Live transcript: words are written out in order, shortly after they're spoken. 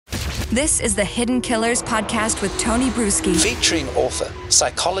This is the Hidden Killers podcast with Tony Brueski. Featuring author,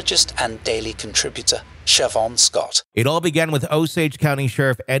 psychologist, and daily contributor, Shavaun Scott. It all began with Osage County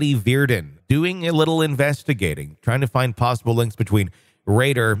Sheriff Eddie Virden doing a little investigating, trying to find possible links between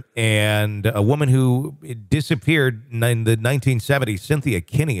Rader and a woman who disappeared in the 1970s, Cynthia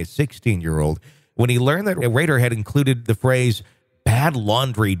Kinney, a 16-year-old, when he learned that Rader had included the phrase "bad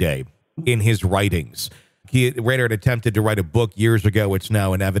laundry day" in his writings. Rader had attempted to write a book years ago. It's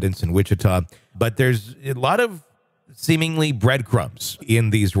now in evidence in Wichita. But there's a lot of seemingly breadcrumbs in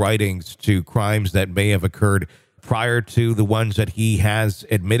these writings to crimes that may have occurred prior to the ones that he has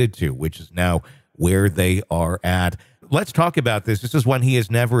admitted to, which is now where they are at. Let's talk about this. This is one he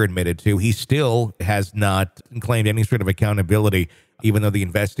has never admitted to. He still has not claimed any sort of accountability, even though the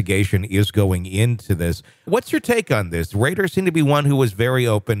investigation is going into this. What's your take on this? Rader seemed to be one who was very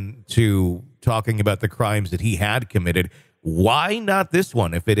open to talking about the crimes that he had committed. Why not this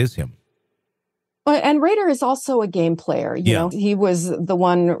one if it is him? And Rader is also a game player. You know, he was the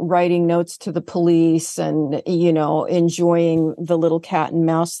one writing notes to the police and, enjoying the little cat and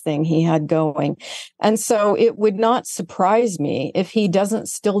mouse thing he had going. And so it would not surprise me if he doesn't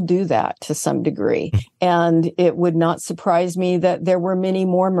still do that to some degree. And it would not surprise me that there were many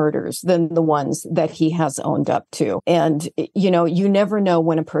more murders than the ones that he has owned up to. And, you never know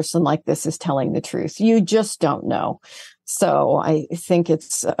when a person like this is telling the truth. You just don't know. So I think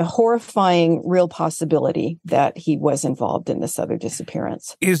it's a horrifying real possibility that he was involved in this other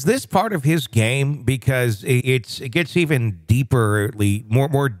disappearance. Is this part of his game? Because it gets even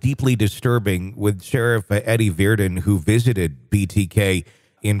more deeply disturbing with Sheriff Eddie Virden, who visited BTK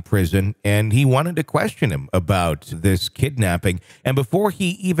in prison, and he wanted to question him about this kidnapping. And before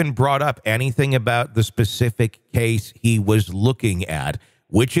he even brought up anything about the specific case he was looking at,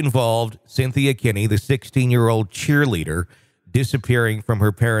 which involved Cynthia Kinney, the 16-year-old cheerleader, disappearing from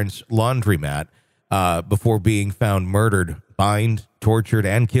her parents' laundromat before being found murdered, bound, tortured,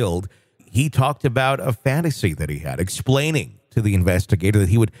 and killed. He talked about a fantasy that he had, explaining to the investigator that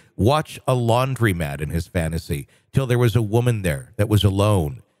he would watch a laundromat in his fantasy till there was a woman there that was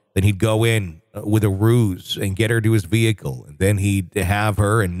alone. Then he'd go in with a ruse and get her to his vehicle. And then he'd have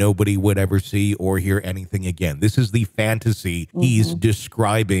her and nobody would ever see or hear anything again. This is the fantasy he's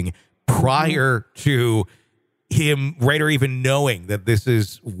describing prior to him, Rader, even knowing that this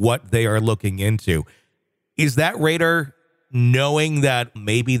is what they are looking into. Is that Rader knowing that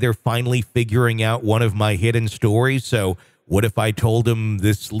maybe they're finally figuring out one of my hidden stories? So what if I told him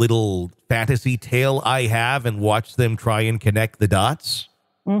this little fantasy tale I have and watched them try and connect the dots?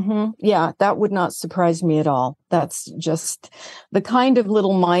 Yeah, that would not surprise me at all. That's just the kind of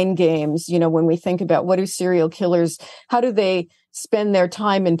little mind games, when we think about what do serial killers, how do they spend their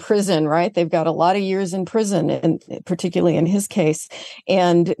time in prison, right? They've got a lot of years in prison, and particularly in his case.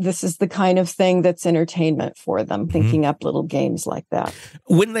 And this is the kind of thing that's entertainment for them, thinking up little games like that.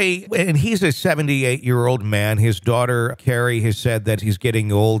 And he's a 78-year-old man. His daughter, Carrie, has said that he's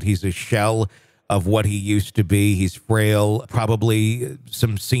getting old. He's a shell of what he used to be. He's frail, probably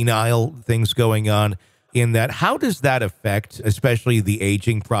some senile things going on in that. How does that affect, especially the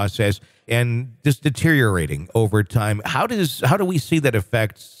aging process and just deteriorating over time? How do we see that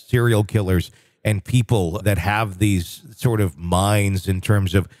affect serial killers and people that have these sort of minds in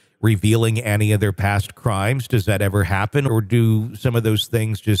terms of revealing any of their past crimes? Does that ever happen? Or do some of those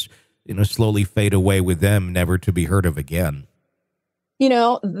things just, slowly fade away with them, never to be heard of again?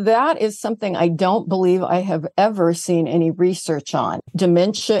 That is something I don't believe I have ever seen any research on.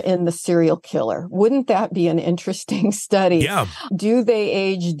 Dementia in the serial killer. Wouldn't that be an interesting study? Yeah. Do they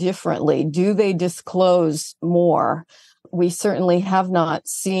age differently? Do they disclose more? We certainly have not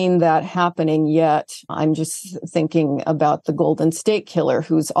seen that happening yet. I'm just thinking about the Golden State Killer,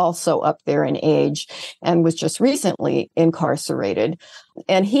 who's also up there in age and was just recently incarcerated.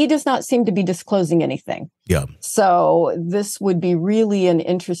 And he does not seem to be disclosing anything. Yeah. So this would be really an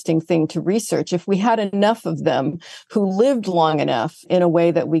interesting thing to research if we had enough of them who lived long enough in a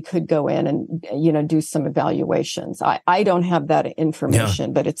way that we could go in and, do some evaluations. I don't have that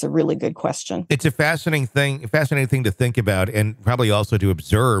information, but it's a really good question. It's a fascinating thing to think about, and probably also to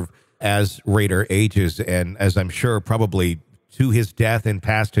observe as Rader ages, and as I'm sure probably to his death and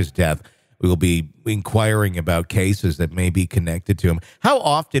past his death, we will be inquiring about cases that may be connected to him. How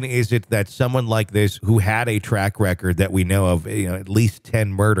often is it that someone like this, who had a track record that we know of, at least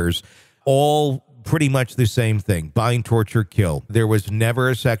 10 murders, all pretty much the same thing, bind, torture, kill? There was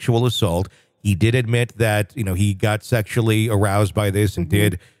never a sexual assault. He did admit that, he got sexually aroused by this and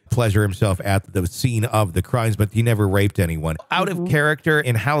did pleasure himself at the scene of the crimes, but he never raped anyone. Out of character,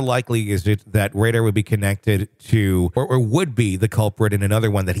 and how likely is it that Rader would be connected to, or would be the culprit in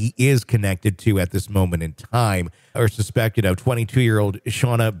another one that he is connected to at this moment in time, or suspected of, 22-year-old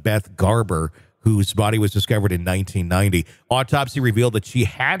Shauna Beth Garber, whose body was discovered in 1990. Autopsy revealed that she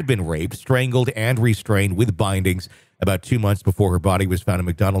had been raped, strangled, and restrained with bindings about 2 months before her body was found in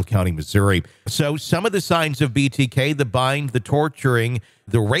McDonald County, Missouri. So some of the signs of BTK, the bind, the torturing,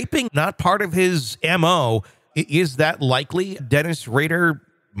 the raping, not part of his MO. Is that likely Dennis Rader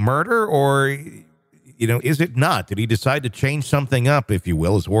murder, or, is it not? Did he decide to change something up, if you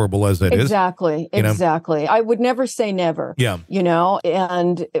will, as horrible as it is? Exactly. I would never say never. Yeah.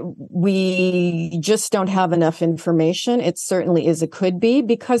 And we just don't have enough information. It certainly is a could be,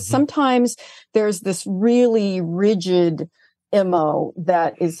 because sometimes there's this really rigid MO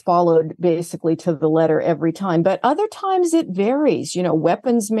that is followed basically to the letter every time. But other times it varies.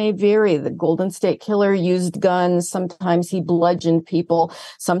 Weapons may vary. The Golden State Killer used guns. Sometimes he bludgeoned people.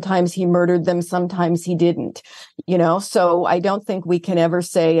 Sometimes he murdered them. Sometimes he didn't. So I don't think we can ever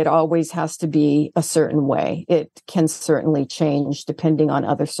say it always has to be a certain way. It can certainly change depending on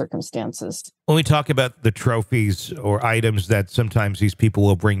other circumstances. When we talk about the trophies or items that sometimes these people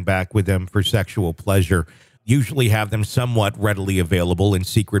will bring back with them for sexual pleasure, usually have them somewhat readily available in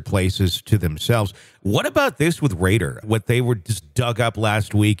secret places to themselves. What about this with Rader? What they were just dug up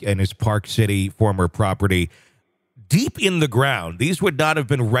last week in his Park City former property, deep in the ground. These would not have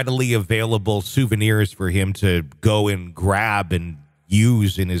been readily available souvenirs for him to go and grab and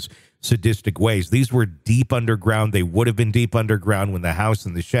use in his sadistic ways. These were deep underground. They would have been deep underground when the house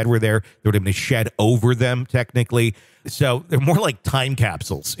and the shed were there. There would have been a shed over them, technically. So they're more like time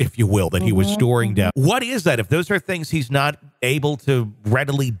capsules, if you will, that he was storing down. What is that? If those are things he's not able to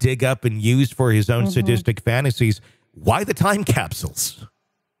readily dig up and use for his own sadistic fantasies, why the time capsules?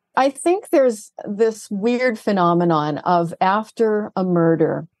 I think there's this weird phenomenon of, after a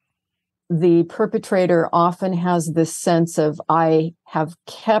murder, the perpetrator often has this sense of, I have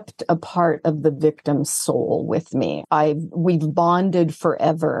kept a part of the victim's soul with me. We've bonded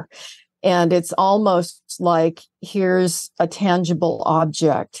forever. And it's almost like, here's a tangible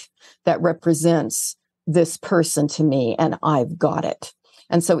object that represents this person to me, and I've got it.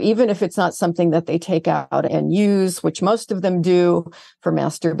 And so even if it's not something that they take out and use, which most of them do for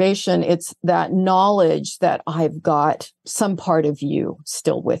masturbation, it's that knowledge that I've got some part of you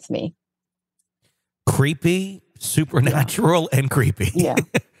still with me. Creepy, supernatural, and creepy. Yeah.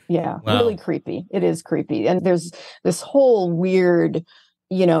 Wow. Really creepy. It is creepy. And there's this whole weird,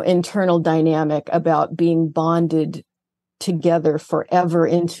 internal dynamic about being bonded together forever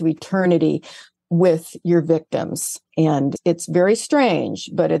into eternity with your victims. And it's very strange,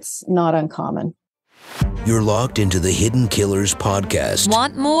 but it's not uncommon. You're locked into the Hidden Killers podcast.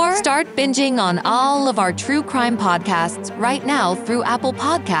 Want more? Start binging on all of our true crime podcasts right now through Apple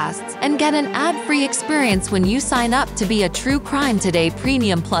Podcasts, and get an ad-free experience when you sign up to be a True Crime Today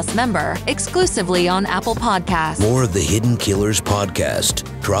Premium Plus member, exclusively on Apple Podcasts. More of the Hidden Killers podcast,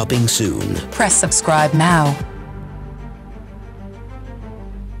 dropping soon. Press subscribe now.